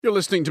You're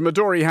listening to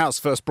Midori House,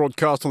 first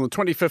broadcast on the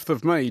 25th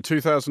of May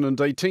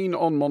 2018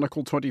 on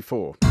Monocle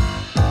 24.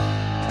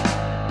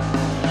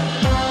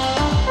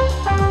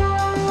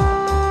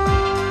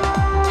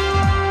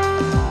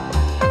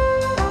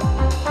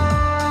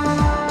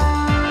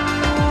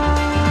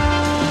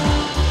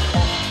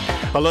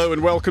 Hello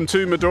and welcome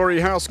to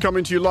Midori House,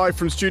 coming to you live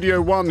from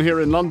Studio One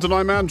here in London.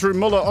 I'm Andrew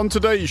Muller. On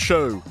today's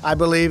show, I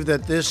believe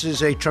that this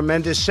is a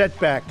tremendous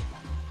setback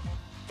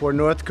for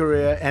North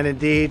Korea and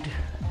indeed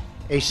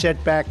a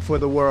setback for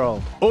the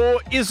world.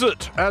 Or is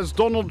it? As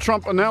Donald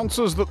Trump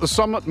announces that the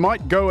summit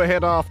might go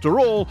ahead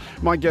after all,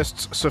 my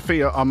guests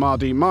Sophia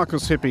Ahmadi,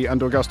 Marcus Hippie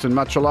and Augustin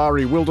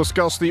Macellari will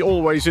discuss the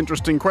always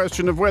interesting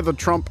question of whether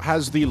Trump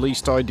has the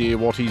least idea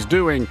what he's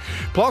doing.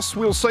 Plus,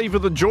 we'll savour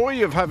the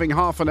joy of having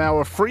half an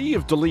hour free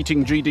of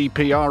deleting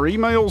GDPR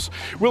emails.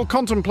 We'll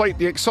contemplate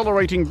the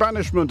accelerating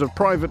banishment of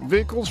private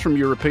vehicles from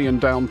European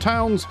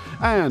downtowns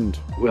and...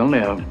 Well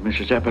now,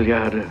 Mrs.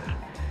 Appleyard,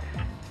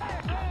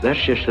 that's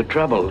just the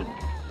trouble.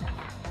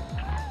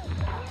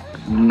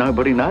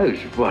 Nobody knows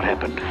what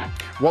happened.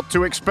 What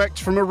to expect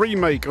from a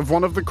remake of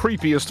one of the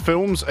creepiest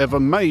films ever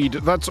made.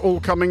 That's all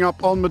coming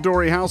up on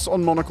Midori House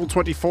on Monocle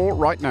 24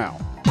 right now.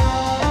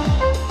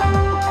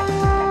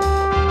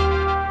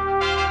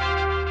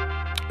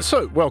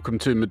 So, welcome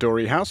to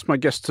Midori House. My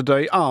guests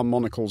today are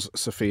Monocle's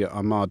Sophia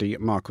Ahmadi,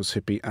 Marcus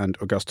Hippie and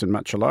Augustin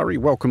Macellari.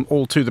 Welcome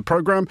all to the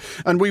programme.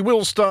 And we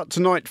will start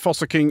tonight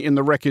fossicking in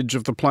the wreckage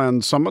of the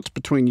planned summit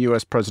between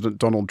US President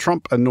Donald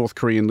Trump and North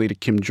Korean leader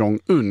Kim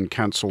Jong-un,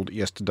 cancelled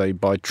yesterday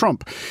by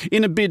Trump.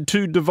 In a bid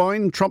to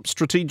divine Trump's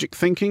strategic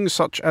thinking,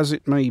 such as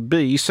it may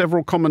be,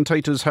 several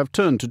commentators have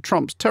turned to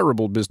Trump's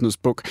terrible business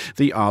book,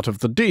 The Art of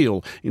the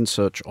Deal, in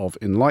search of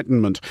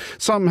enlightenment.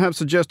 Some have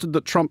suggested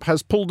that Trump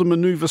has pulled a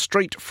manoeuvre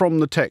straight from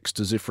the text,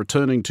 as if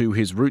returning to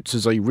his roots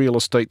as a real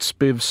estate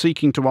spiv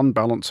seeking to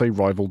unbalance a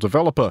rival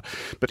developer.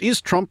 But is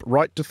Trump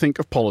right to think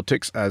of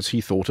politics as he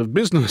thought of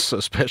business,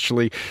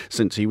 especially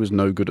since he was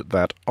no good at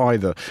that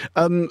either?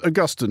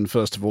 Augustin,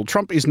 first of all,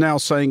 Trump is now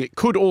saying it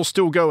could all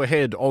still go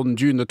ahead on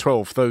June the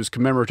 12th. Those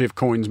commemorative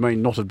coins may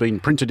not have been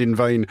printed in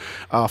vain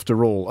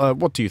after all.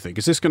 What do you think?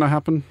 Is this going to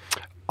happen?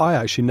 I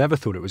actually never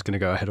thought it was going to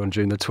go ahead on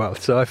June the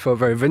 12th, so I felt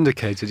very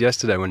vindicated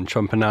yesterday when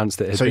Trump announced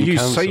that it had been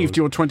cancelled. So you saved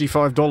your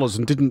 $25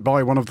 and didn't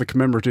buy one of the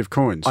commemorative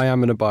coins? I am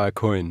going to buy a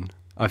coin.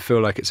 I feel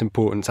like it's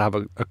important to have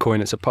a coin.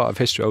 It's a part of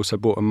history. I also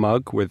bought a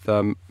mug with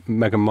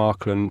Meghan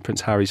Markle and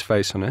Prince Harry's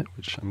face on it,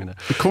 which I'm going to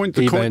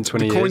eBay in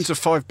 20 years. The coins are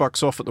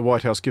 $5 off at the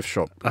White House gift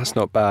shop. That's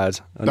not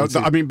bad.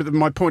 But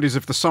my point is,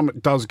 if the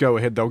summit does go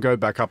ahead, they'll go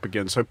back up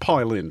again, so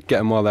pile in. Get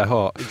them while they're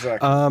hot.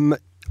 Exactly.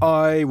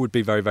 I would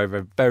be very, very,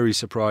 very, very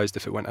surprised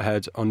if it went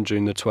ahead on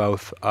June the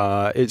 12th.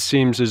 It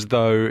seems as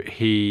though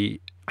he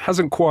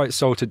hasn't quite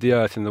salted the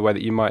earth in the way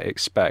that you might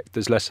expect.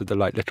 There's less of the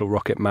little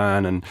rocket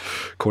man and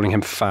calling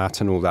him fat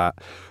and all that.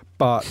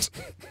 But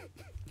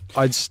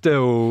I'd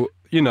still,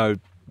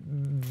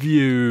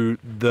 view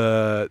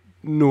the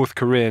North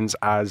Koreans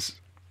as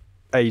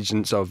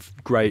agents of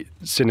great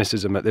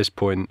cynicism at this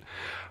point.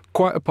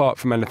 Quite apart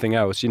from anything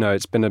else,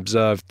 it's been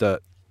observed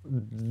that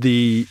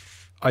the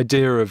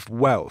idea of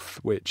wealth,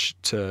 which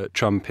to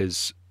Trump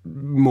is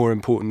more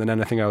important than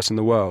anything else in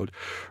the world,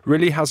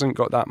 really hasn't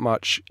got that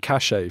much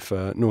cachet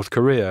for North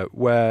Korea,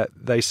 where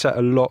they set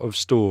a lot of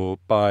store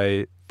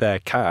by their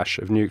cache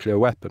of nuclear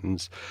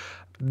weapons.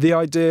 The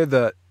idea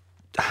that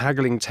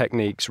haggling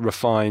techniques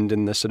refined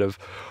in the sort of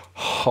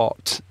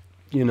hot,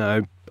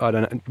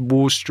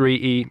 Wall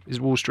Street-y, is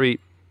Wall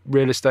Street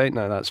real estate?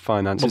 No, that's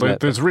finance, isn't it?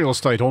 There's real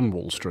estate on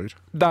Wall Street.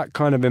 That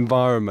kind of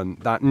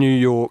environment, that New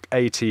York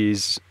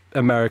 80s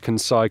American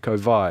psycho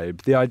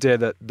vibe, the idea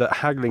that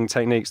haggling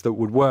techniques that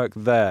would work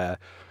there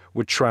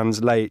would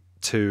translate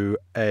to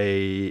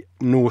a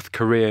North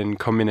Korean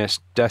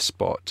communist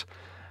despot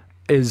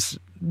is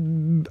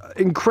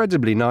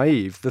incredibly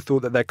naive. The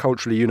thought that they're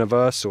culturally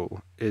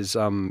universal is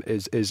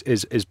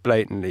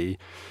blatantly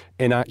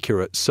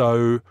inaccurate.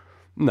 So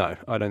no,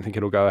 I don't think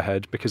it'll go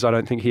ahead, because I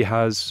don't think he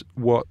has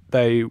what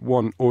they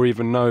want or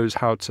even knows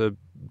how to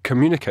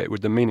communicate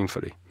with them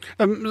meaningfully.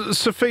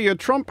 Sophia,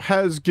 Trump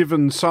has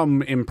given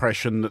some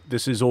impression that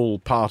this is all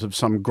part of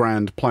some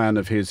grand plan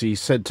of his. He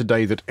said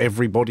today that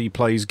everybody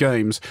plays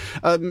games.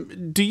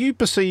 Do you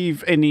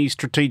perceive any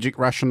strategic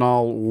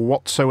rationale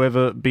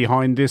whatsoever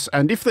behind this?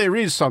 And if there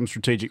is some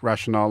strategic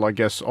rationale, I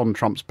guess, on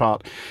Trump's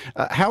part,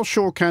 how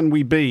sure can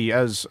we be,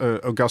 as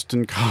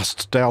Augustin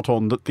casts doubt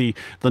on, that the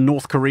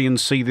North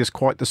Koreans see this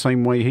quite the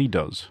same way he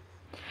does?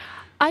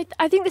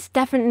 I think this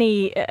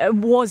definitely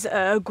was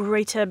a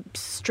greater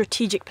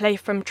strategic play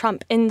from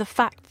Trump, in the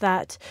fact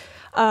that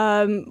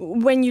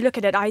when you look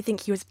at it, I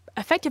think he was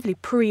effectively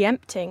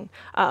preempting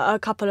a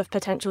couple of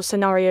potential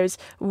scenarios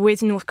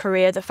with North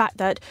Korea. The fact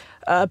that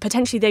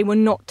potentially they were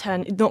not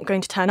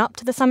going to turn up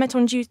to the summit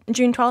on June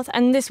 12th.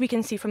 And this we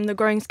can see from the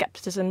growing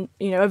skepticism,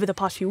 over the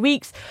past few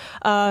weeks.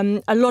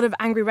 A lot of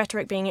angry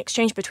rhetoric being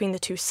exchanged between the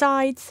two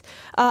sides.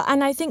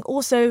 And I think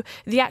also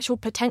the actual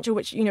potential,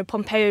 which,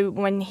 Pompeo,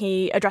 when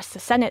he addressed the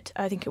Senate,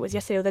 I think it was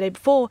yesterday or the day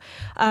before,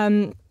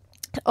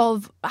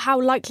 of how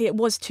likely it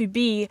was to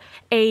be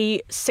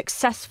a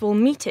successful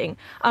meeting.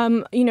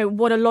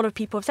 What a lot of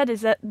people have said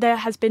is that there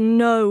has been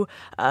no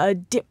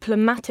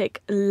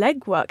diplomatic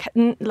legwork.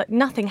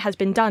 Nothing has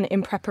been done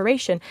in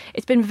preparation.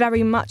 It's been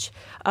very much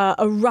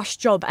a rush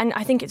job. And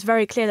I think it's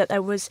very clear that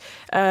there was,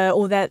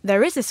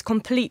 there is this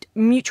complete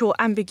mutual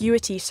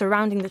ambiguity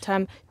surrounding the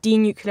term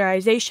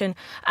denuclearization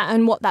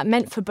and what that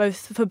meant for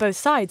both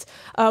sides.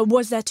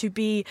 Was there to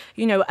be,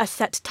 a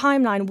set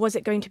timeline? Was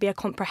it going to be a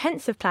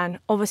comprehensive plan?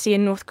 Obviously,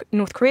 in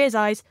North Korea's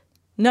eyes,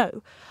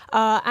 no.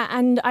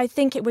 And I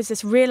think it was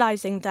this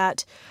realizing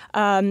that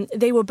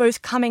they were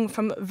both coming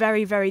from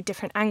very, very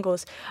different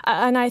angles.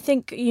 And I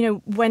think,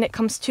 when it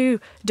comes to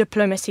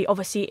diplomacy,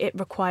 obviously it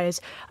requires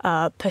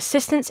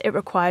persistence, it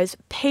requires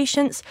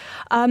patience,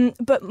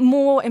 but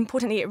more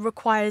importantly, it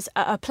requires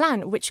a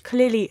plan, which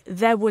clearly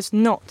there was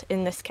not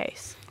in this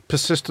case.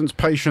 Persistence,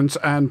 patience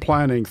and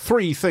planning.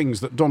 Three things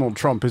that Donald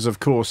Trump is, of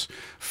course,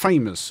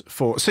 famous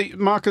for. See,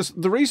 Marcus,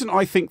 the reason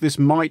I think this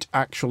might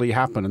actually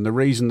happen and the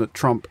reason that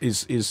Trump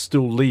is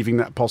still leaving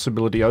that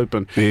possibility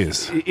open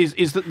is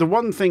that the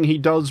one thing he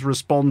does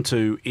respond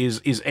to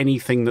is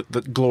anything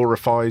that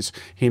glorifies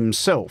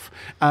himself.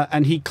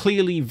 And he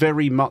clearly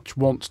very much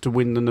wants to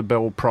win the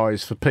Nobel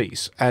Prize for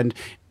Peace. And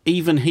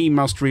even he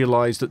must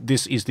realise that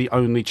this is the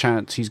only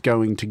chance he's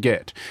going to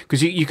get.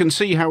 Because you can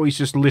see how he's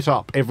just lit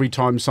up every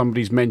time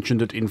somebody's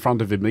mentioned it in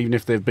front of him, even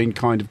if they've been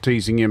kind of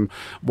teasing him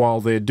while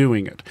they're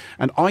doing it.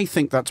 And I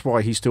think that's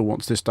why he still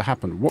wants this to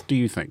happen. What do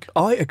you think?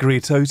 I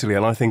agree totally,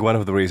 and I think one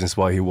of the reasons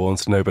why he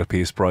wants the Nobel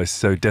Peace Prize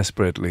so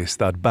desperately is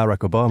that Barack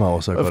Obama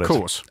also got it. Of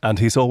course. And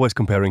he's always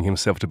comparing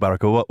himself to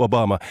Barack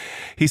Obama.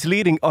 His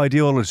leading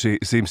ideology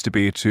seems to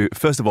be to,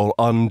 first of all,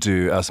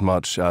 undo as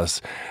much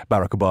as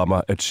Barack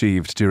Obama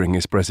achieved during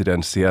his presidency,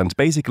 and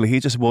basically he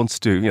just wants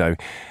to,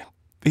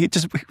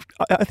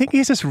 I think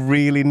he's just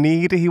really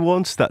needy. He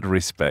wants that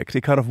respect.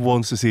 He kind of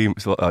wants to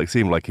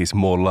seem like he's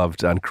more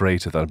loved and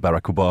greater than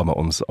Barack Obama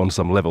on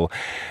some level,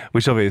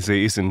 which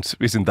obviously isn't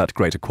that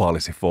great a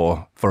quality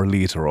for a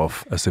leader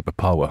of a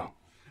superpower.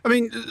 I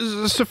mean,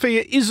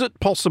 Sophia, is it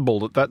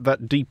possible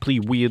that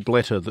deeply weird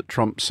letter that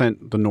Trump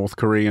sent the North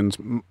Koreans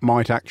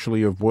might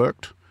actually have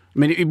worked? I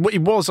mean,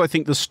 it was, I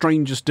think, the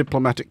strangest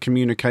diplomatic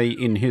communique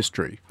in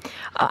history.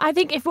 I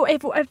think if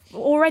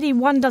already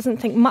one doesn't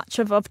think much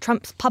of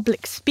Trump's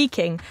public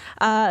speaking,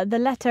 the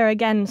letter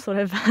again sort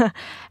of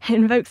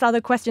invokes other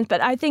questions.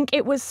 But I think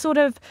it was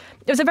a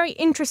very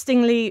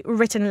interestingly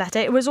written letter.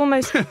 It was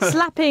almost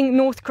slapping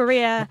North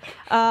Korea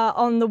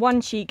on the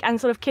one cheek and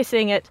sort of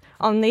kissing it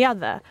on the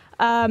other.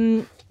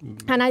 And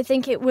I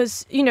think it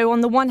was,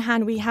 on the one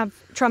hand, we have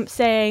Trump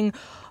saying,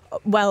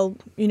 well,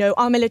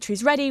 our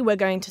military's ready, we're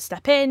going to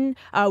step in,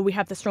 we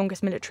have the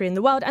strongest military in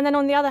the world. And then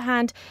on the other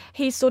hand,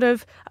 he's sort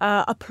of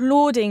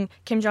applauding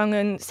Kim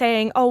Jong-un,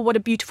 saying, oh, what a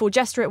beautiful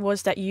gesture it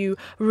was that you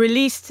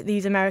released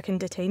these American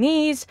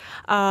detainees.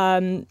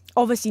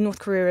 Obviously, North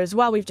Korea as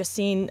well, we've just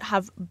seen,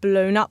 have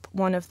blown up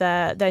one of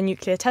their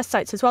nuclear test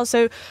sites as well.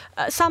 So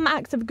some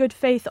acts of good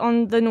faith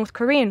on the North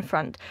Korean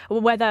front,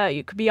 whether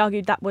it could be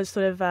argued that was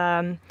sort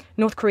of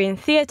North Korean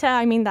theatre.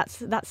 I mean,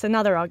 that's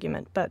another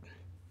argument, but...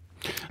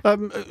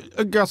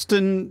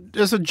 Augustine,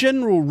 as a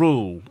general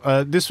rule,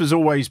 this has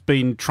always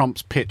been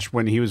Trump's pitch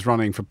when he was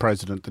running for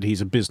president, that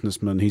he's a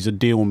businessman, he's a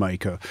deal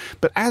maker.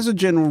 But as a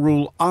general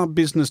rule, are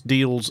business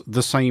deals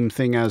the same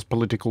thing as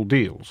political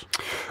deals?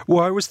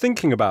 Well, I was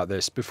thinking about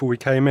this before we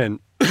came in.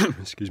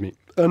 Excuse me.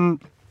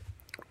 On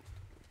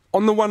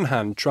the one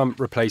hand, Trump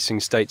replacing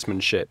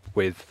statesmanship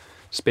with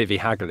spivvy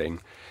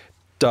haggling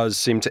does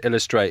seem to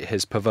illustrate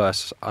his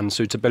perverse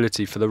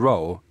unsuitability for the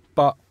role.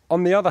 But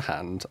on the other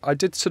hand, I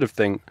did sort of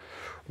think,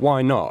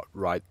 why not,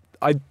 right?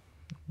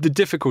 The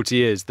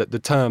difficulty is that the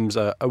terms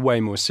are way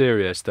more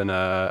serious than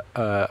a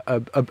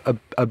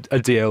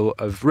deal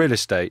of real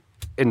estate,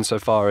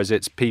 insofar as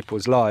it's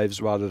people's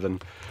lives rather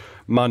than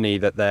money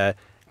that they're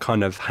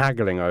kind of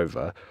haggling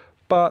over.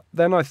 But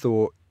then I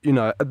thought,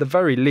 at the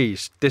very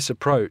least, this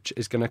approach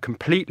is going to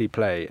completely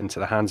play into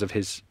the hands of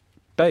his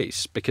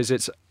base, because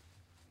it's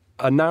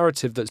a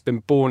narrative that's been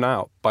borne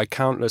out by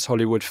countless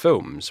Hollywood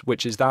films,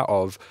 which is that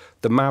of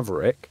the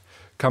maverick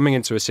coming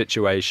into a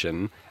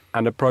situation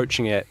and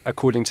approaching it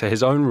according to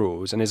his own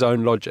rules and his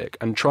own logic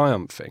and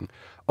triumphing.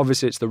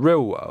 Obviously, it's the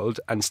real world,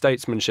 and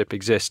statesmanship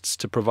exists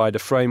to provide a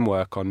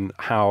framework on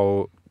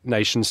how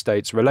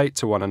nation-states relate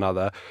to one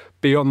another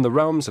beyond the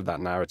realms of that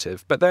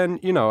narrative. But then,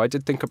 I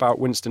did think about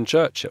Winston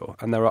Churchill,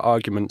 and there are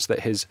arguments that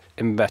his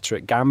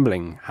inveterate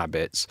gambling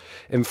habits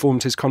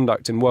informed his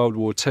conduct in World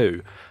War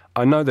II.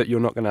 I know that you're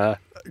not going to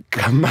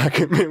come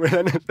back at me with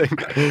anything.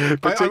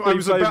 I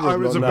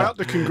was about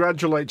to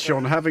congratulate you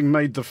on having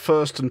made the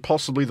first and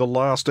possibly the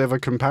last ever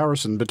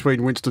comparison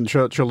between Winston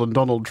Churchill and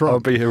Donald Trump. I'll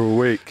be here all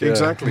week. Yeah.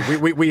 Exactly.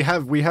 We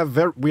have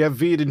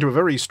veered into a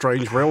very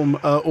strange realm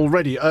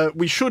already.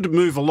 We should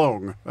move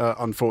along.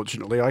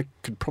 Unfortunately, I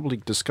could probably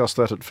discuss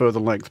that at further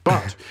length,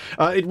 but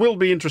it will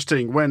be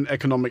interesting when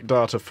economic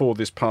data for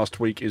this past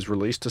week is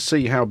released to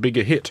see how big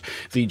a hit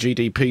the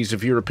GDPs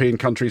of European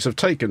countries have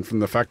taken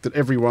from the fact that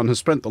everyone has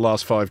spent the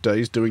last 5 days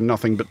days doing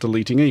nothing but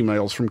deleting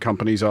emails from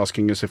companies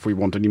asking us if we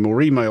want any more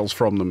emails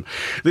from them.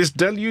 This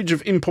deluge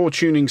of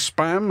importuning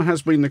spam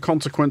has been the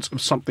consequence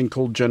of something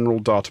called General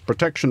Data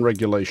Protection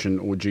Regulation,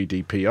 or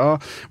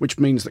GDPR, which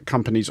means that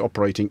companies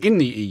operating in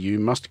the EU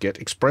must get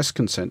express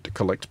consent to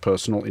collect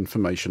personal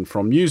information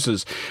from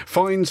users.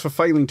 Fines for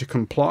failing to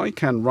comply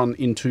can run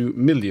into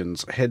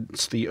millions,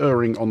 hence the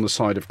erring on the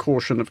side of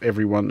caution of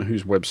everyone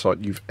whose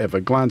website you've ever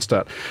glanced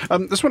at. I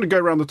just want to go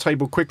around the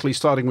table quickly,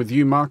 starting with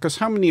you, Marcus.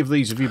 How many of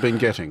these have you been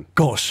getting?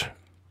 Gosh,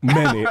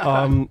 many.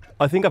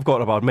 I think I've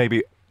got about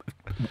maybe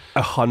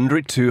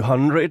 100,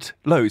 200,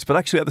 loads. But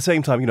actually, at the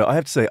same time, I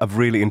have to say I've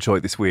really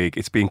enjoyed this week.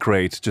 It's been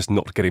great just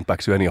not getting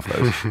back to any of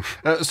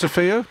those.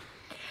 Sophia?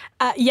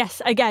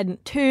 Yes, again,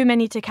 too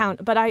many to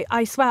count. But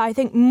I swear, I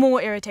think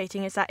more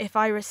irritating is that if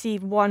I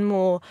receive one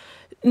more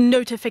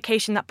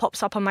notification that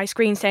pops up on my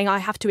screen saying I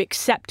have to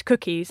accept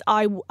cookies,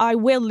 I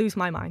will lose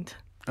my mind.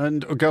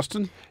 And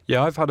Augustine?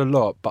 Yeah, I've had a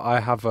lot, but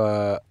I have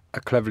a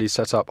cleverly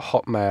set up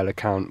Hotmail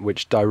account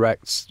which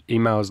directs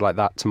emails like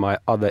that to my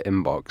other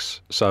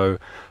inbox. So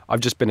I've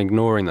just been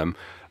ignoring them.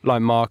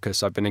 Like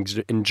Marcus, I've been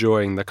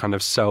enjoying the kind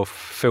of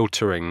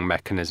self-filtering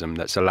mechanism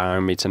that's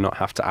allowing me to not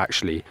have to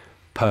actually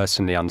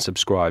personally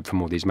unsubscribe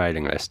from all these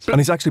mailing lists.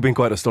 And it's actually been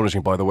quite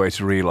astonishing, by the way,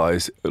 to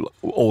realise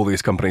all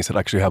these companies that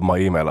actually have my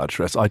email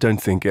address. I don't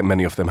think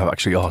many of them have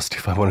actually asked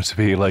if I wanted to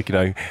be,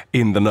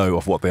 in the know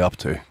of what they're up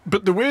to.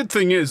 But the weird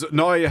thing is, and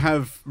I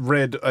have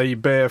read a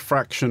bare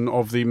fraction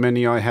of the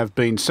many I have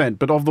been sent,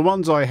 but of the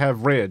ones I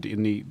have read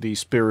in the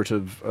spirit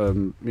of,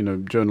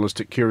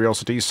 journalistic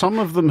curiosity, some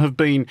of them have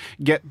been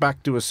get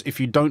back to us if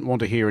you don't want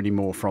to hear any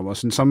more from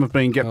us, and some have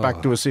been get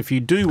back to us if you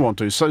do want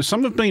to. So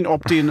some have been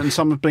opt-in and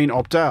some have been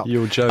opt-out.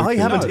 You're joking. I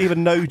haven't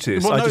even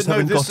noticed. I just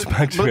haven't got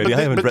back to it.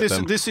 I haven't read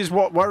them. This is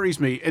what worries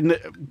me,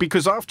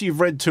 because after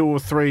you've read 2 or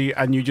 3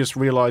 and you just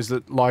realise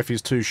that life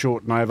is too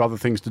short and I have other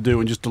things to do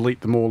and just delete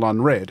them all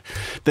unread,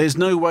 there's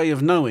no way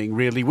of knowing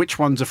really which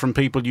ones are from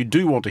people you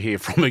do want to hear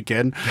from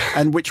again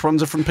and which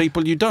ones are from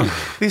people you don't.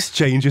 This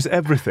changes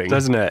everything,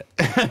 doesn't it?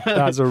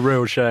 That's a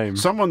real shame.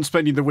 Someone's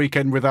spending the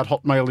weekend with that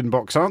Hotmail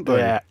inbox, aren't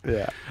they?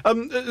 Yeah.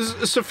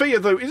 Sophia,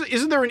 though,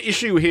 isn't there an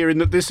issue here in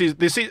that this is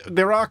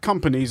there are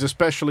companies,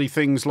 especially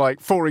things like,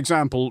 for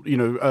example,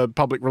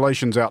 public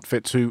relations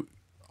outfits who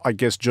I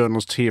guess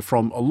journalists hear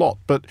from a lot,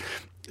 but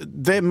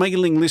their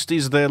mailing list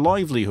is their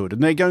livelihood,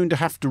 and they're going to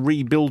have to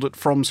rebuild it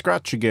from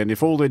scratch again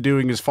if all they're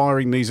doing is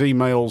firing these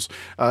emails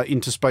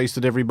into space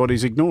that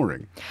everybody's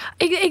ignoring.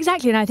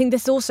 Exactly, and I think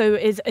this also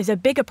is a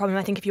bigger problem.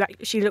 I think if you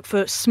actually look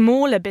for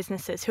smaller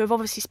businesses who have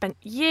obviously spent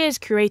years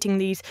curating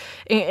these,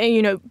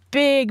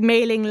 big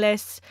mailing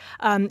lists,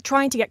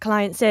 trying to get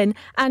clients in,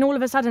 and all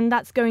of a sudden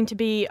that's going to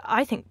be,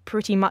 I think,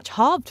 pretty much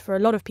halved for a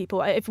lot of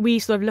people. If we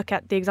sort of look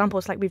at the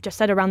examples like we've just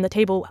said around the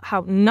table,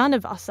 how none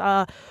of us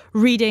are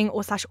reading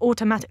or /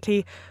 automatically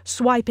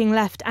swiping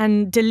left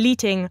and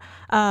deleting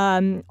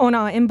on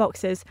our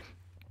inboxes,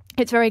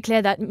 it's very clear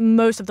that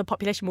most of the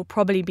population will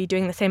probably be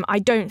doing the same. I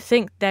don't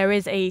think there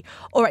is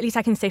or at least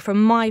I can say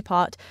from my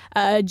part,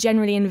 a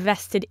generally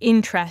invested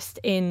interest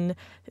in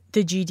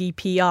the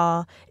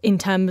GDPR in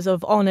terms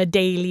of on a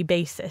daily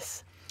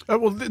basis.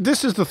 Well,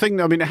 this is the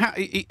thing. I mean,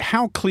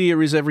 how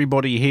clear is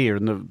everybody here?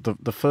 And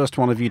the first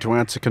one of you to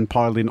answer can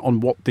pile in on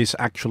what this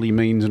actually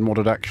means and what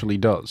it actually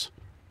does.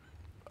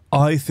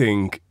 I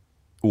think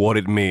what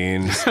it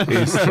means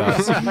is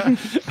that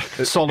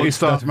solid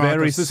start,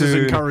 Marcus. This is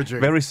encouraging.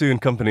 Very soon,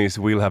 companies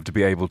will have to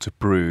be able to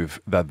prove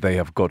that they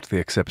have got the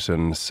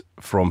exceptions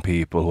from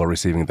people who are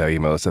receiving their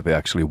emails, that they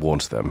actually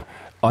want them.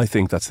 I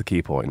think that's the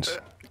key point.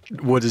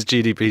 What does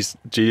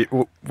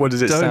what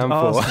does it stand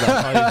for?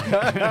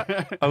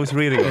 I was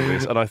reading all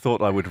this and I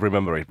thought I would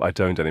remember it, but I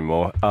don't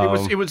anymore.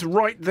 It was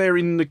right there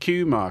in the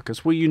queue,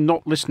 Marcus. Were you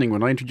not listening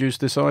when I introduced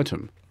this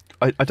item?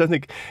 I don't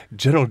think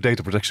General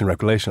Data Protection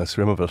Regulation, let's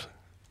remember it.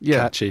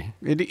 Yeah, catchy.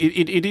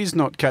 It is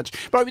not catchy.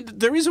 But I mean,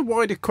 there is a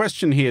wider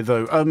question here,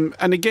 though.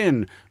 And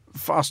again,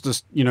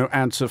 fastest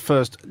answer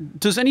first.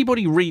 Does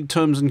anybody read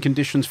terms and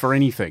conditions for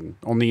anything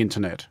on the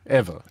internet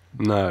ever?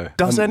 No.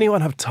 Does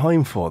anyone have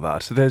time for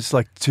that? There's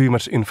too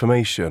much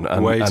information,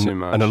 and way too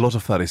much, and a lot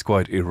of that is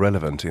quite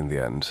irrelevant in the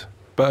end.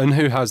 And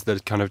who has the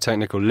kind of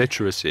technical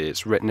literacy?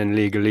 It's written in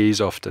legalese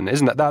often,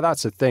 isn't it?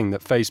 That's a thing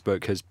that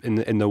Facebook has,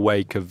 in the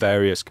wake of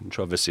various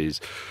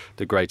controversies,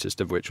 the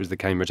greatest of which was the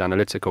Cambridge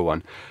Analytica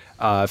one.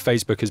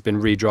 Facebook has been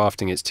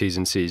redrafting its T's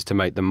and C's to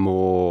make them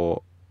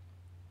more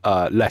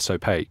less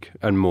opaque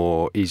and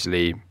more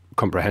easily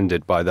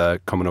comprehended by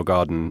the common or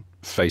garden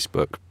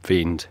Facebook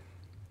fiend.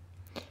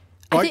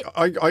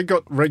 I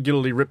got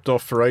regularly ripped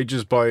off for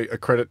ages by a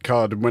credit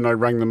card, and when I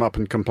rang them up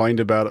and complained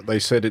about it, they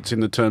said it's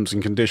in the terms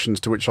and conditions,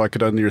 to which I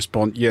could only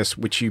respond, yes,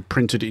 which you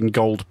printed in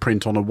gold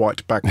print on a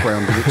white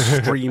background with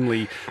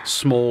extremely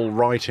small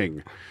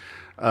writing.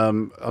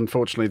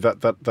 Unfortunately,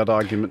 that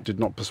argument did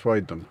not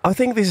persuade them. I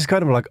think this is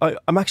kind of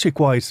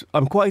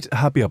I'm quite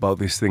happy about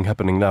this thing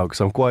happening now, because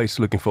I'm quite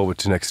looking forward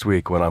to next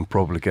week when I'm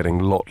probably getting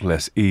a lot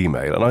less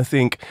email. And I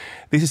think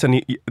this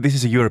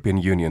is a European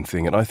Union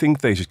thing, and I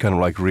think they should kind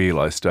of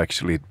realise to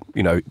actually,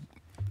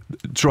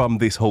 drum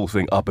this whole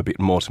thing up a bit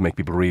more to make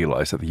people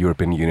realise that the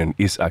European Union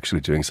is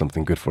actually doing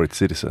something good for its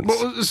citizens.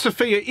 Well,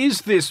 Sophia,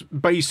 is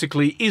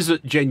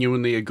it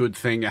genuinely a good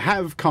thing?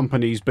 Have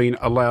companies been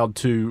allowed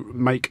to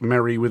make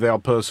merry with our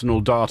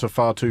personal data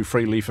far too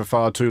freely for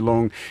far too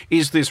long?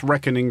 Is this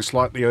reckoning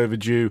slightly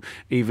overdue,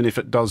 even if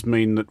it does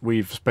mean that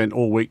we've spent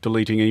all week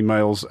deleting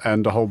emails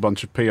and a whole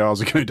bunch of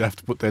PRs are going to have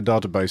to put their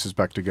databases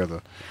back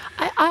together?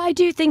 I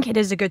do think it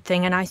is a good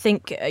thing, and I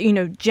think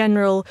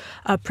general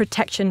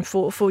protection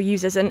for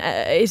users and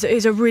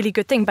is a really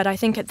good thing. But I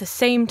think at the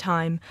same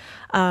time,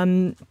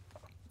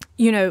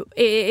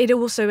 it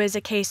also is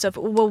a case of,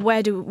 well,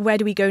 where do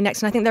we go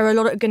next? And I think there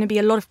are going to be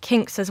a lot of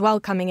kinks as well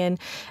coming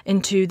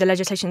into the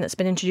legislation that's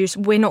been introduced.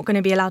 We're not going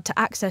to be allowed to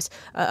access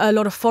a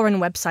lot of foreign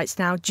websites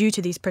now due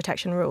to these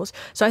protection rules.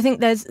 So I think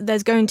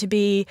there's going to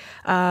be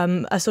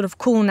a sort of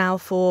call now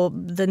for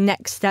the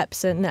next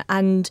steps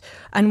and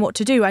what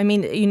to do. I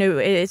mean,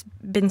 it's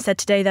been said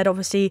today that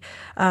obviously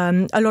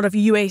a lot of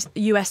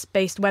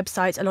US-based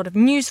websites, a lot of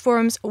news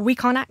forums, we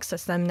can't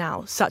access them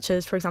now, such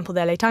as, for example,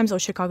 the LA Times or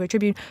Chicago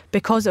Tribune,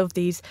 because of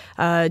these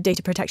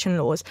data protection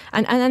laws.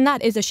 And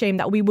that is a shame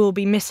that we will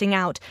be missing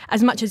out.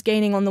 As much as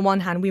gaining on the one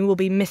hand, we will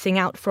be missing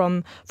out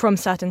from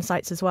certain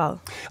sites as well.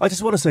 I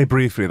just want to say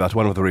briefly that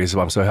one of the reasons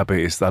I'm so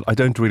happy is that I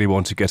don't really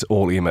want to get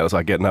all emails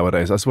I get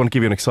nowadays. I just want to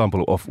give you an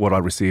example of what I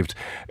received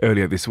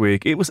earlier this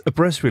week. It was a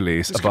press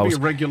release about... This could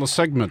be a regular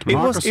segment,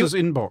 Marcus's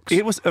inbox.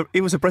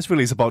 It was a press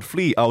release about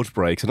flea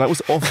outbreaks, and I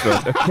was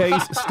offered a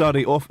case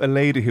study of a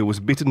lady who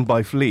was bitten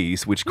by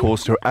fleas, which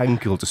caused her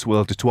ankle to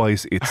swell to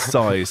twice its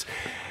size.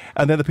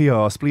 And then the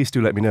PRs, please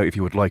do let me know if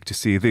you would like to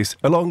see this,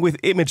 along with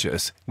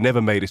images.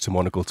 Never made it to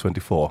Monocle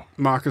 24.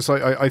 Marcus,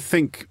 I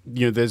think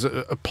there's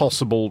a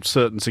possible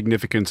certain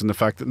significance in the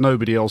fact that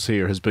nobody else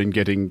here has been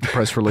getting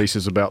press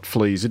releases about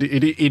fleas.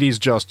 It is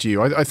just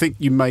you. I think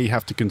you may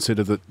have to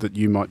consider that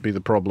you might be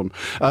the problem.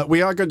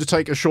 We are going to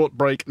take a short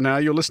break now.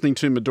 You're listening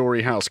to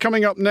Midori House.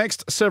 Coming up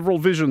next, several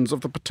visions of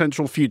the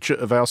potential future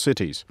of our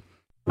cities.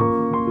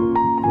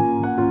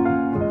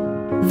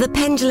 The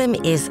pendulum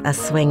is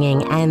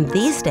a-swinging, and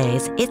these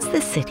days it's the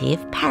city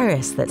of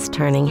Paris that's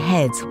turning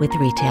heads with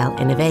retail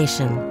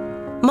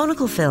innovation.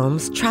 Monocle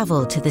Films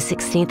travelled to the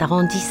 16th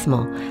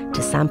arrondissement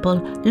to sample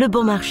Le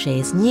Bon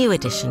Marché's new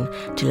addition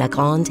to La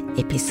Grande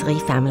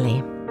Épicerie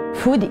family.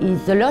 Food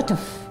is a lot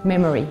of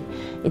memory.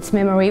 It's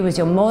memory with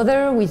your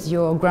mother, with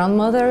your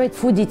grandmother.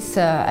 Food, it's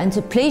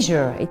a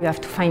pleasure. You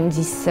have to find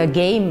this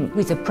game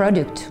with a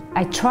product.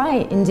 I try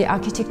in the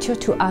architecture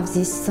to have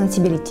this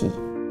sensibility.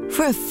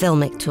 For a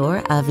filmic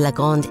tour of La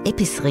Grande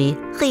Épicerie,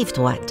 Rive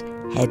Droite,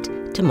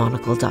 head to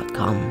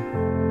monocle.com.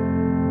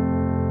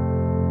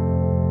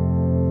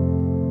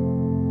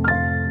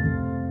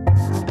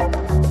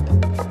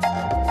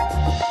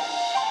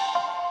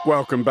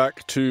 Welcome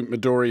back to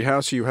Midori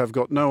House. You have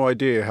got no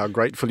idea how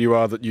grateful you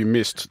are that you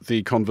missed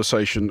the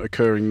conversation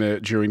occurring there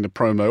during the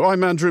promo.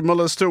 I'm Andrew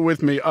Muller. Still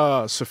with me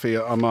are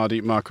Sophia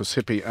Armadi, Marcus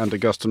Hippie and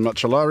Augustin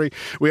Macellari.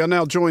 We are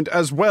now joined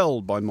as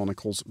well by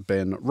Monocle's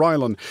Ben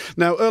Rylan.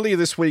 Now, earlier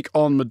this week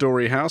on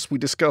Midori House, we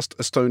discussed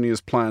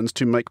Estonia's plans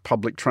to make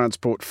public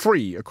transport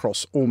free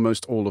across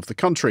almost all of the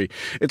country.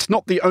 It's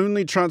not the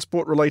only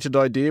transport-related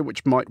idea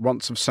which might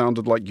once have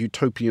sounded like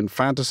utopian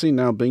fantasy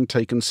now being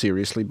taken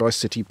seriously by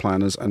city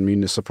planners and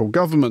municipal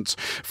governments.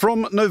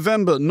 From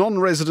November,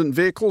 non-resident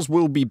vehicles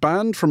will be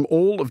banned from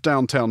all of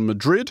downtown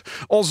Madrid.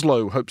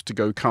 Oslo hopes to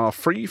go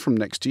car-free from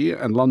next year,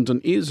 and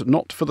London is,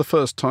 not for the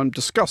first time,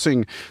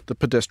 discussing the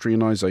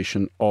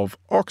pedestrianisation of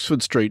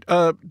Oxford Street.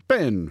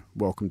 Ben,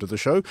 welcome to the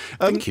show.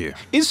 Thank you.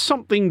 Is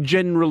something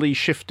generally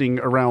shifting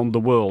around the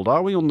world?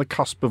 Are we on the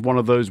cusp of one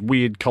of those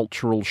weird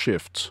cultural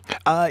shifts?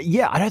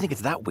 Yeah, I don't think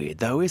it's that weird,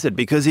 though, is it?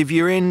 Because if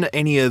you're in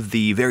any of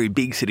the very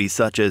big cities,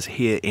 such as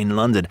here in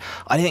London,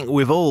 I think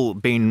we've all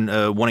been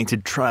wanting to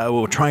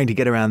trying to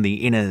get around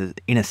the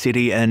inner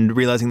city and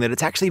realizing that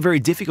it's actually very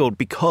difficult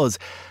because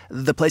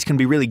the place can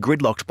be really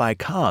gridlocked by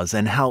cars,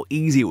 and how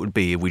easy it would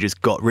be if we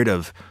just got rid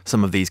of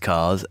some of these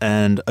cars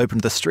and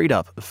opened the street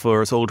up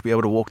for us all to be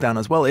able to walk down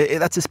as well.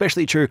 That's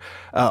especially true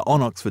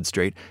on Oxford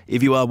Street.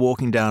 If you are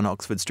walking down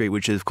Oxford Street,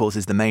 which of course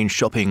is the main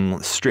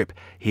shopping strip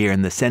here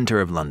in the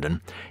centre of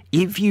London,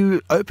 if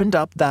you opened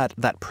up that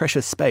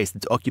precious space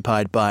that's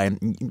occupied by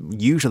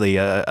usually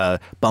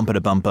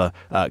bumper-to-bumper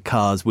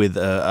cars with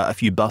a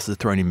few buses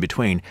thrown in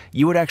between,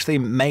 you would actually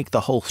make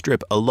the whole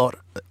strip a lot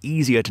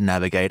easier to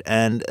navigate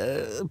and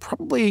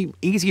probably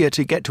easier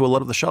to get to a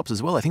lot of the shops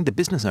as well. I think the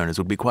business owners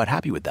would be quite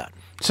happy with that.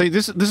 See,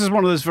 this is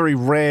one of those very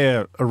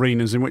rare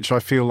arenas in which I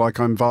feel like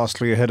I'm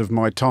vastly ahead of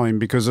my time,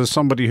 because as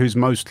somebody who's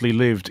mostly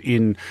lived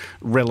in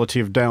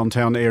relative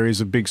downtown areas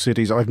of big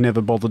cities, I've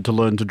never bothered to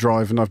learn to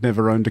drive and I've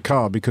never owned a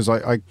car because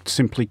I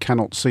simply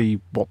cannot see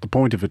what the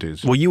point of it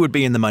is. Well, you would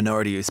be in the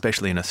minority,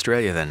 especially in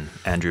Australia then,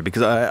 Andrew,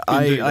 because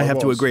I have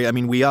to agree. I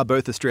mean, we are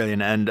both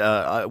Australian, and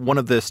one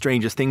of the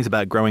strangest things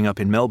about growing up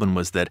in Melbourne was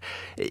was that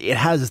it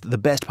has the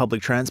best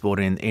public transport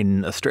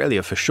in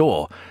Australia for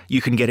sure.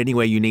 You can get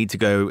anywhere you need to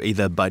go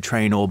either by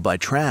train or by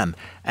tram.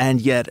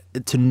 And yet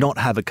to not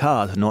have a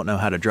car, to not know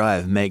how to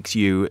drive, makes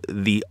you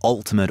the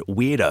ultimate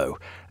weirdo.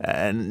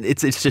 And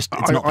it's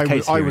not the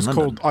case here in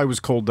London. I was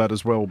called that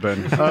as well, Ben.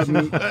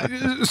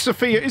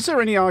 Sophia, is there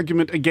any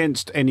argument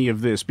against any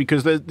of this?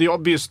 Because there's the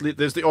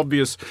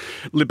obvious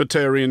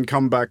libertarian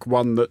comeback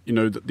one that, you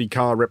know, that the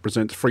car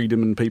represents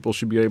freedom and people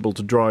should be able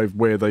to drive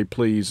where they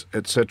please,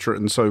 etc.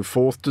 and so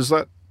forth. Does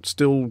that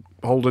still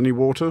hold any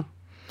water?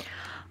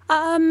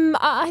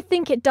 I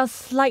think it does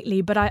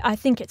slightly, but I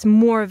think it's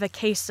more of a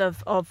case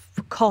of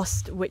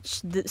cost,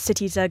 which the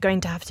cities are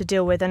going to have to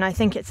deal with. And I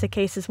think it's a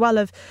case as well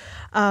of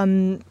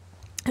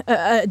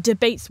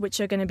debates which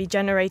are going to be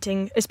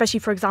generating, especially,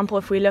 for example,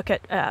 if we look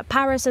at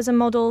Paris as a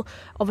model.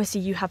 Obviously,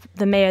 you have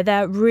the mayor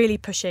there really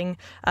pushing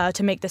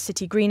to make the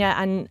city greener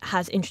and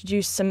has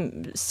introduced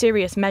some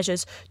serious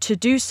measures to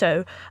do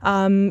so.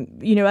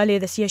 Earlier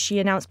this year, she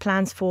announced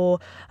plans for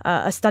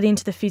a study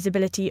into the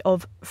feasibility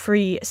of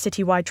free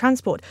citywide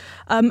transport.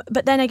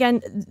 But then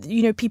again,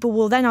 people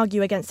will then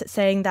argue against it,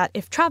 saying that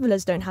if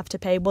travellers don't have to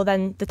pay, well,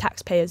 then the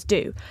taxpayers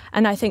do.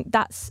 And I think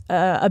that's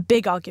a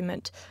big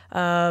argument,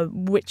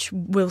 which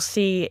we'll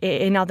see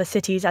in other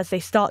cities as they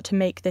start to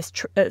make this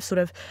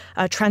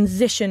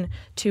transition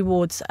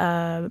towards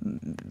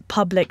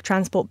public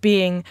transport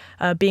being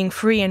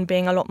free and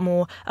being a lot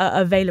more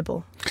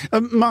available.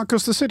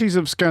 Marcus, the cities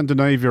of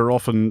Scandinavia are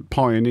often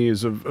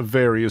pioneers of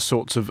various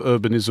sorts of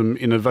urbanism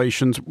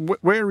innovations.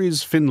 Where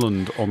is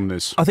Finland on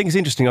this? I think it's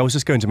interesting. I was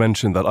just going to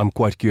mention that I'm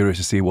quite curious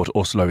to see what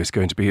Oslo is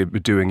going to be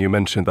doing. You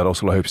mentioned that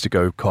Oslo hopes to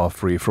go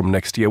car-free from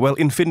next year. Well,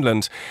 in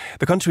Finland,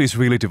 the country is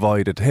really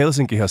divided.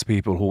 Helsinki has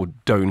people who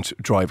don't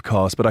drive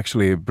cars, but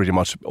actually pretty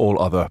much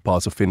all other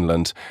parts of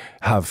Finland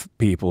have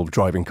people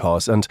driving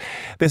cars. And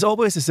there's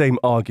always the same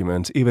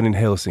argument, even in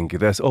Helsinki.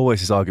 There's always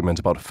this argument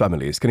about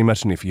families. Can you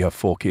imagine if you have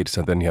 4 kids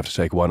and then you have to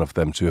take one of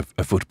them to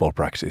a football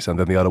practice and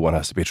then the other one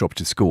has to be dropped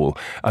to school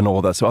and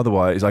all that. So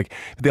otherwise,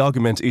 the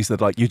argument is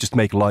that you just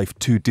make life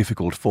too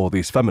difficult for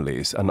these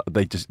families and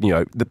they just,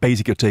 the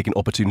basically taking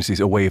opportunities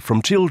away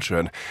from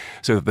children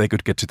so that they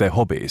could get to their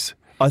hobbies.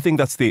 I think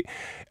that's the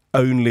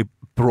only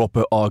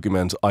proper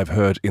argument I've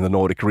heard in the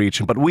Nordic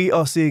region, but we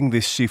are seeing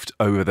this shift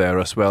over there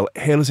as well.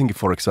 Helsinki,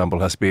 for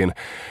example, has been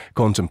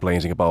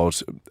contemplating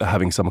about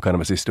having some kind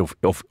of a system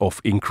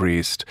of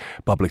increased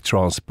public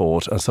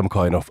transport and some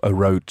kind of a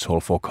road toll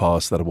for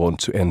cars that want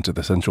to enter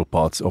the central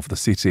parts of the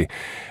city.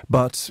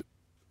 But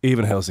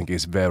even Helsinki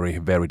is very,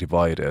 very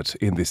divided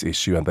in this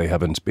issue and they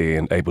haven't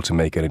been able to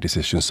make any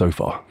decisions so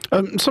far.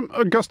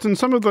 Augustine,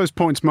 some of those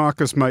points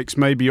Marcus makes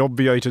may be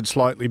obviated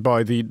slightly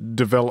by the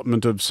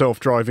development of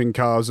self-driving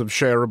cars, of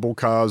shareable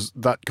cars,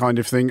 that kind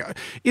of thing.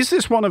 Is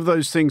this one of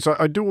those things,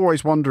 I do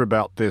always wonder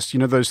about this,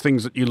 those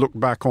things that you look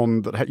back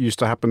on that used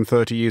to happen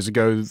 30 years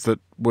ago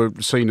that were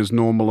seen as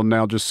normal and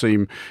now just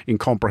seem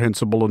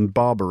incomprehensible and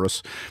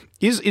barbarous.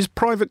 Is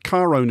private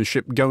car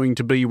ownership going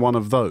to be one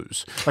of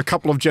those? A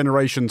couple of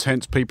generations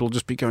hence, people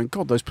just be going,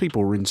 God, those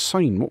people were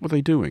insane. What were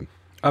they doing?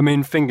 I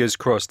mean, fingers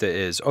crossed it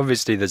is.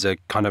 Obviously, there's a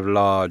kind of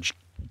large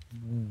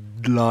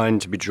line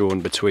to be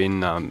drawn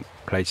between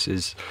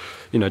places,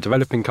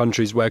 developing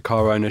countries where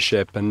car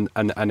ownership and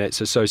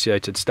its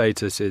associated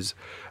status is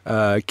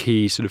a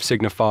key sort of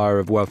signifier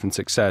of wealth and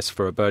success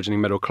for a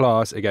burgeoning middle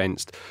class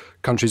against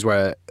countries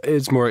where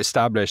it's more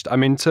established. I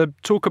mean, to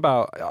talk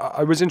about,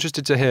 I was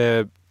interested to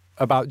hear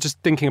about just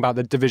thinking about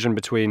the division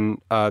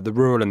between the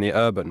rural and the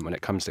urban when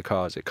it comes to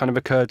cars. It kind of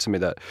occurred to me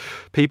that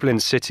people in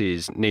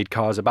cities need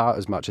cars about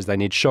as much as they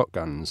need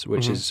shotguns,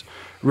 which is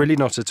really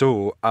not at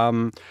all.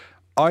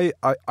 I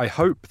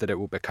hope that it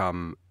will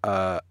become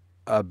a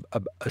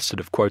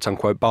sort of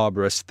quote-unquote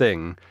barbarous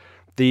thing.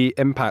 The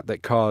impact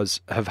that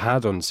cars have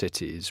had on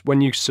cities, when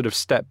you sort of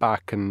step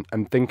back and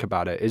think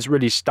about it, is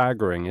really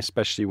staggering,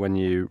 especially when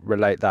you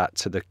relate that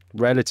to the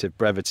relative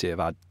brevity of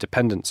our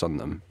dependence on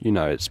them.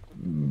 It's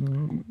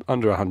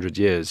under 100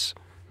 years.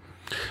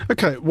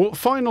 OK, well,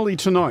 finally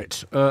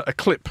tonight, a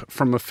clip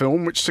from a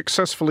film which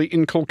successfully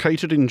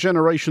inculcated in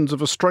generations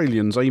of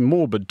Australians a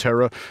morbid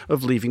terror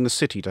of leaving the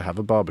city to have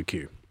a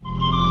barbecue.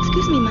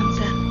 Excuse me,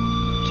 mademoiselle.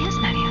 Yes,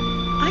 Marianne.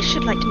 I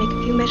should like to make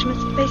a few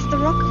measurements at the base of the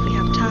rock if we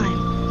have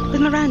time. With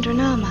Miranda and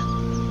Irma.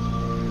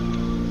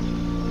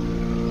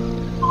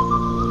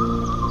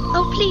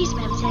 Oh, please,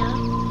 mademoiselle.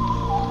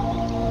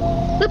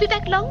 We'll be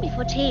back long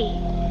before tea.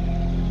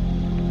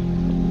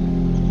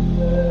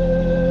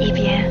 Eh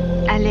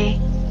bien, allez.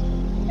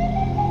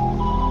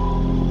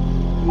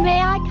 May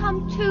I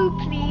come too,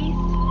 please?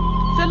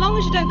 So long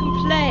as you don't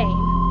complain.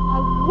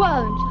 I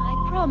won't, I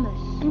promise.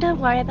 And don't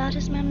worry about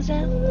us,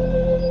 mademoiselle.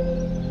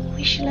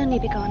 We shall only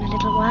be gone a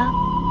little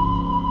while.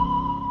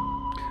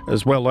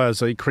 as well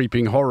as a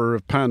creeping horror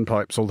of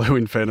panpipes, although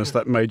in fairness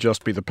that may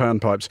just be the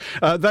panpipes.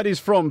 That is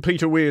from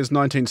Peter Weir's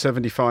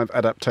 1975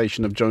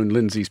 adaptation of Joan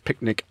Lindsay's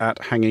Picnic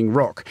at Hanging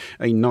Rock,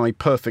 a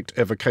nigh-perfect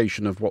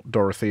evocation of what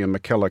Dorothea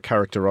McKellar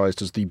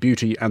characterised as the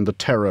beauty and the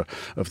terror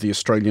of the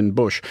Australian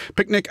bush.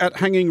 Picnic at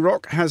Hanging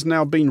Rock has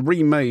now been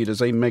remade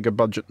as a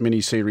mega-budget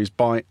miniseries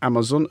by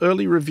Amazon.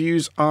 Early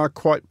reviews are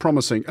quite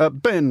promising.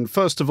 Ben,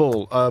 first of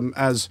all,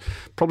 as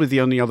probably the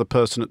only other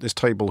person at this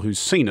table who's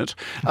seen it,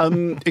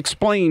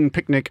 explain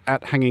Picnic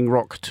at Hanging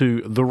Rock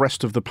to the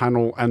rest of the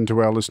panel and to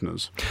our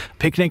listeners.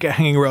 Picnic at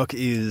Hanging Rock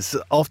is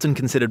often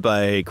considered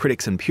by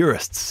critics and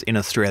purists in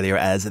Australia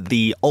as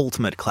the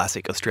ultimate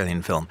classic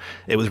Australian film.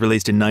 It was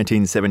released in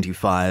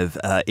 1975.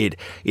 It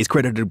is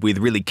credited with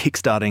really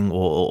kickstarting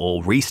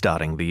or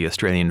restarting the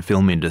Australian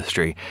film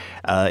industry.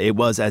 It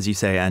was, as you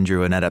say,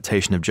 Andrew, an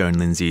adaptation of Joan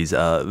Lindsay's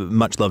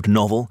much-loved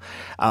novel.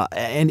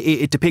 And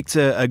it depicts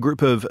a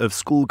group of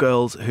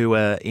schoolgirls who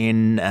are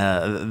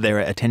they're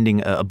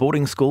attending a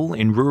boarding school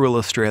in rural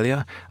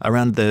Australia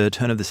around the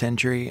turn of the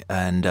century,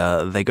 and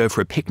they go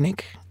for a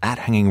picnic at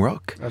Hanging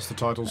Rock. As the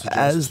title suggests.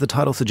 As the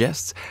title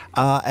suggests.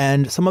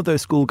 And some of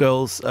those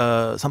schoolgirls,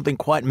 something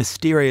quite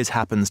mysterious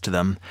happens to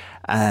them,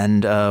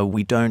 and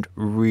we don't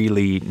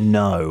really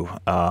know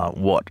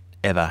what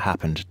ever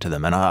happened to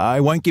them. And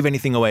I won't give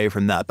anything away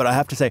from that, but I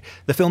have to say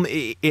the film,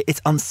 it's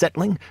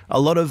unsettling.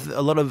 A lot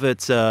of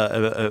its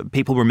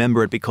people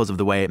remember it because of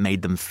the way it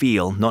made them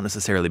feel, not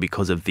necessarily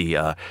because of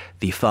the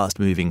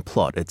fast-moving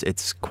plot.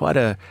 It's quite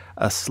a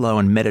slow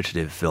and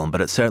meditative film,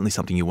 but it's certainly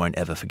something you won't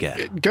ever forget.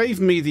 It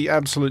gave me the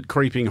absolute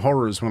creeping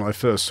horrors when I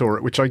first saw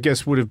it, which I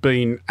guess would have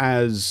been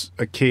as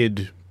a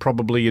kid,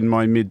 probably in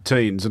my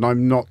mid-teens, and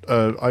I'm not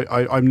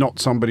I'm not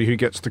somebody who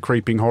gets the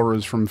creeping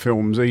horrors from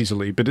films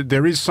easily, but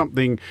there is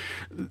something,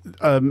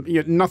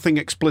 nothing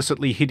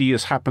explicitly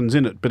hideous happens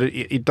in it, but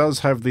it does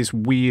have this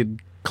weird,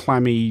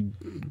 clammy,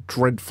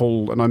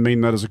 dreadful, and I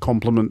mean that as a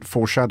compliment,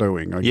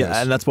 foreshadowing, I guess.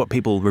 Yeah, and that's what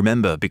people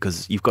remember,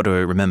 because you've got to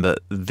remember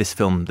this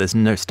film, there's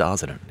no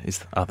stars in it,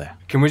 are there?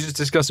 Can we just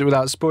discuss it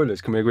without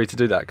spoilers? Can we agree to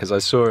do that? Because I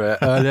saw it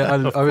earlier,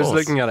 I was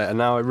looking at it, and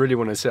now I really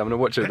want to see it. I'm going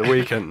to watch it at the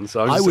weekend.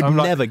 So I would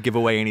never give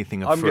away anything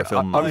for a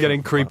film. I'm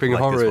getting creeping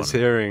horrors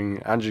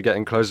hearing Andrew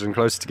getting closer and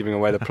closer to giving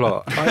away the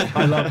plot.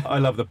 I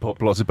love the plot.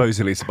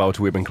 Supposedly it's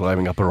about women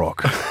climbing up a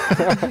rock.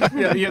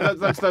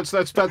 That's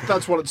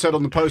what it said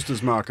on the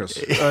posters, Marcus.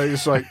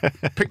 It's like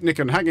Picnic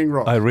and Hanging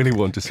Rock. I really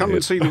want to see Come it.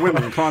 and see the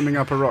women climbing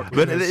up a rock.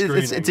 But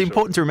it's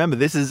important to remember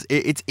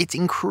it's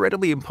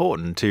incredibly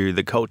important to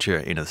the culture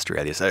in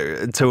Australia.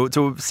 So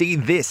to see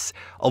this,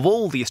 of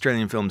all the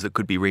Australian films that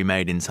could be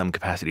remade in some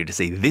capacity, to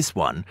see this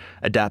one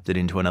adapted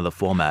into another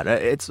format,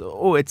 it's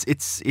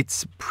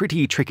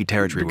pretty tricky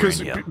territory we're in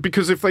here.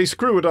 Because if they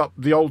screw it up,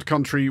 the old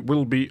country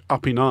will be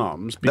up in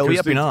arms. They'll be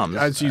up in arms.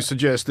 As you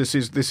suggest, this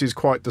is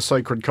quite the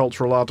sacred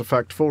cultural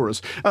artefact for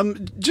us.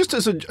 Just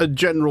as a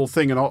general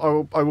thing, and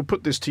I will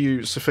put this to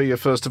you, Sophia,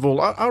 first of all,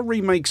 are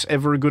remakes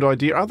ever a good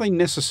idea? Are they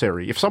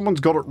necessary? If someone's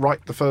got it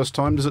right the first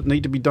time, does it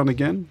need to be done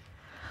again?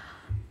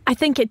 I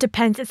think it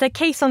depends. It's a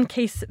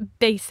case-on-case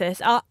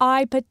basis.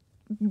 I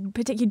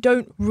particularly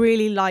don't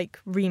really like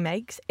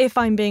remakes, if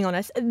I'm being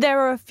honest. There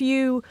are a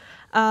few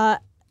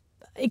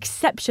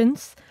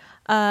exceptions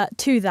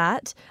to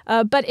that,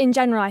 but in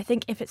general, I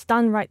think if it's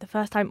done right the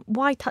first time,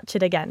 why touch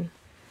it again?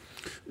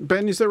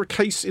 Ben, is there a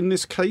case in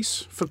this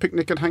case for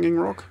Picnic at Hanging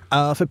Rock?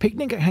 For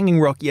Picnic at Hanging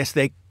Rock, yes,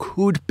 there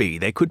could be.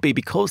 There could be,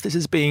 because this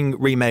is being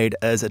remade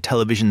as a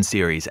television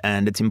series,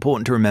 and it's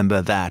important to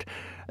remember that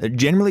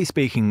generally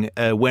speaking,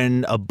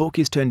 when a book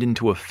is turned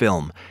into a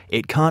film,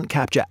 it can't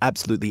capture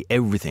absolutely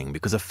everything,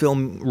 because a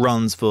film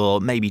runs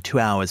for maybe 2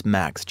 hours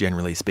max,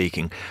 generally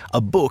speaking. A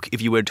book, if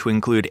you were to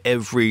include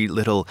every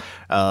little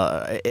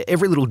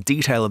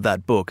detail of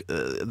that book,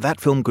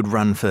 that film could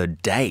run for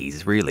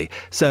days, really.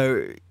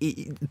 So,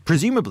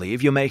 presumably,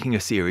 if you're making a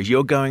series,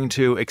 you're going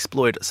to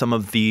exploit some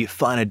of the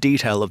finer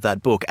detail of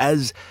that book.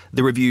 As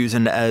the reviews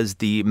and as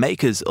the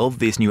makers of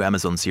this new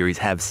Amazon series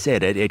have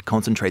said, it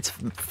concentrates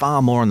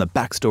far more on the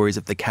backstories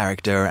of the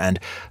character and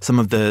some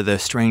of the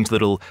strange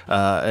little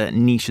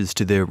niches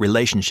to the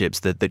relationships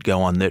that go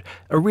on that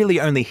are really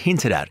only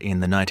hinted at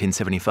in the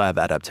 1975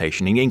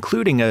 adaptation,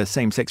 including a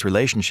same-sex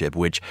relationship,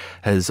 which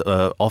has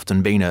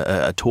often been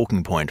a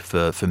talking point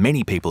for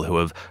many people who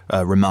have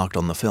remarked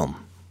on the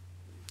film.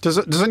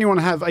 Does anyone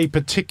have a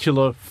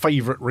particular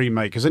favourite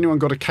remake? Has anyone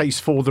got a case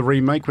for the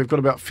remake? We've got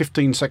about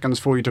 15 seconds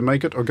for you to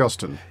make it.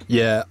 Augustine?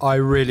 Yeah, I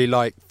really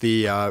like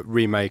the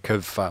remake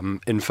of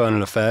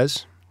Infernal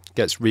Affairs.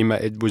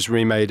 It was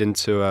remade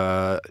into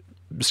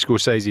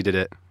Scorsese did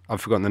it. I've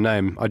forgotten the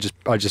name. I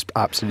just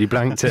absolutely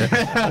blanked it.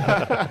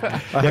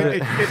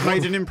 It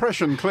made an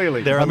impression,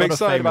 clearly. I'm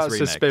excited about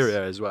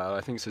Suspiria as well.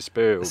 I think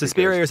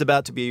Suspiria is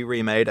about to be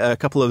remade. A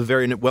couple of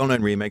very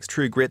well-known remakes: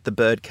 True Grit, The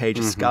Birdcage,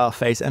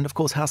 Scarface, and of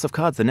course House of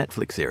Cards, the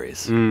Netflix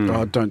series.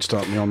 Oh, don't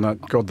start me on that.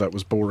 God, that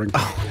was boring.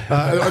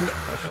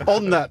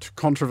 On that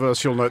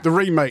controversial note, the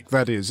remake,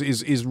 that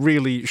is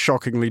really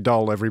shockingly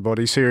dull,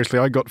 everybody. Seriously,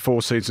 I got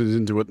 4 seasons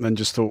into it and then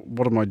just thought,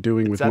 what am I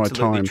doing with my time? It's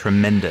absolutely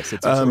tremendous.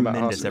 It's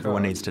tremendous.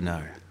 Everyone needs to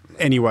know.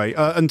 Anyway,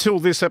 until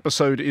this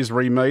episode is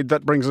remade,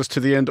 that brings us to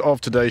the end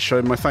of today's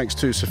show. My thanks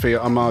to Sophia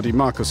Ahmadi,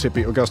 Marcus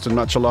Hippi, Augustin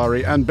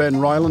Macellari and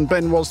Ben Ryland.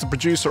 Ben was the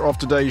producer of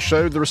today's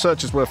show. The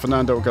researchers were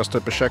Fernando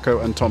Augusto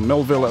Pacheco and Tom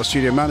Melville. Our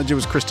studio manager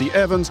was Christy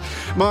Evans.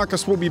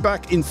 Marcus will be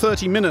back in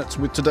 30 minutes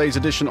with today's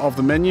edition of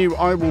The Menu.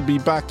 I will be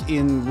back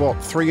in,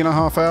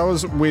 3.5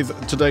 hours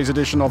with today's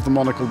edition of The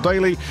Monocle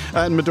Daily.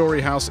 And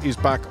Midori House is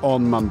back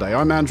on Monday.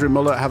 I'm Andrew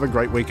Muller. Have a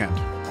great weekend.